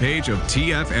front page of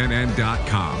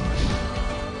TFNN.com.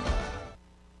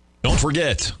 Don't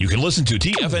forget, you can listen to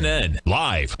TFNN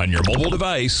live on your mobile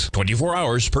device 24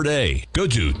 hours per day. Go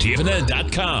to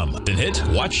TFNN.com, then hit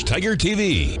Watch Tiger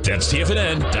TV. That's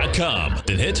TFNN.com,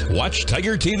 then hit Watch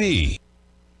Tiger TV.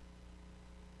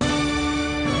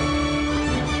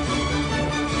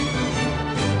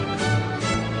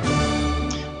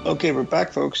 Okay, we're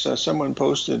back, folks. Someone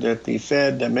posted that the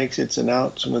Fed makes its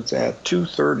announcements at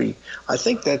 2:30. I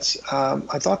think that's,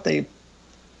 I thought they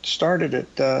started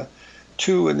at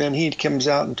 2, and then he comes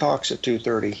out and talks at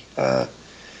 2:30. I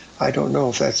don't know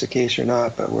if that's the case or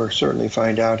not, but we'll certainly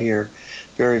find out here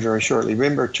very, very shortly.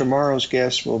 Remember, tomorrow's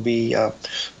guest will be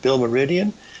Bill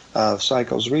Meridian of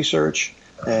Cycles Research.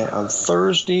 On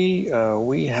Thursday,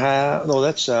 we have, no,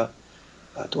 that's,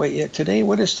 wait, yeah, today,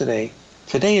 what is today?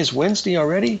 Today is Wednesday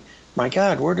already? My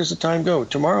God, where does the time go?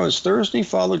 Tomorrow is Thursday,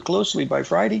 followed closely by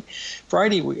Friday.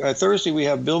 Thursday, we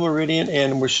have Bill Meridian,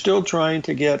 and we're still trying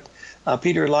to get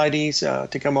Peter Leides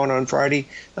to come on Friday.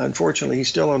 Unfortunately, he's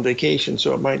still on vacation,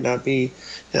 so it might not be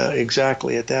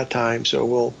exactly at that time. So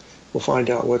we'll we'll find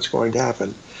out what's going to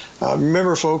happen.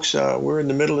 Remember, folks, we're in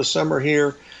the middle of summer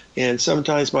here, and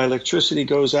sometimes my electricity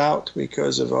goes out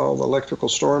because of all the electrical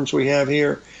storms we have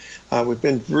here. We've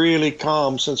been really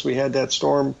calm since we had that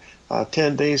storm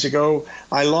 10 days ago.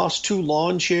 I lost 2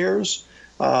 lawn chairs,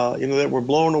 that were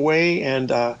blown away,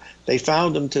 and they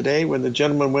found them today when the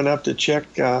gentleman went up to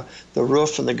check the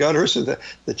roof and the gutters, and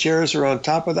the chairs are on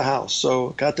top of the house. So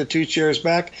got the 2 chairs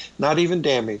back, not even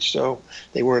damaged. So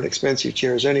they weren't expensive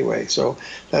chairs anyway. So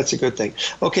that's a good thing.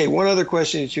 Okay, one other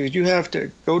question is you have to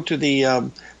go to the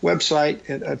website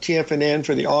at TFNN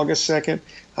for the August 2nd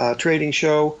trading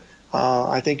show.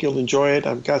 I think you'll enjoy it.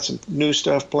 I've got some new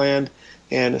stuff planned,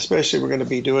 and especially we're going to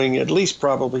be doing at least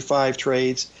probably 5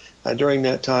 trades during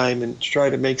that time and try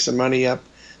to make some money up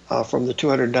from the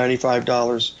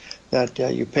 $295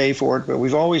 that you pay for it. But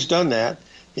we've always done that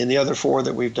in the other 4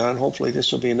 that we've done. Hopefully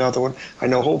this will be another one. I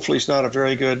know hopefully is not a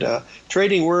very good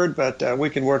trading word, but we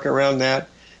can work around that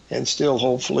and still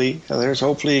hopefully, there's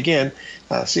hopefully again,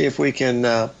 see if we can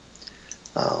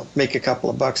make a couple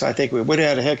of bucks. I think we would have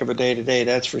had a heck of a day today,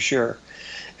 that's for sure.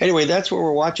 Anyway, that's what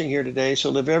we're watching here today.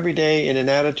 So live every day in an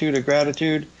attitude of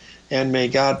gratitude, and may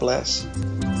God bless.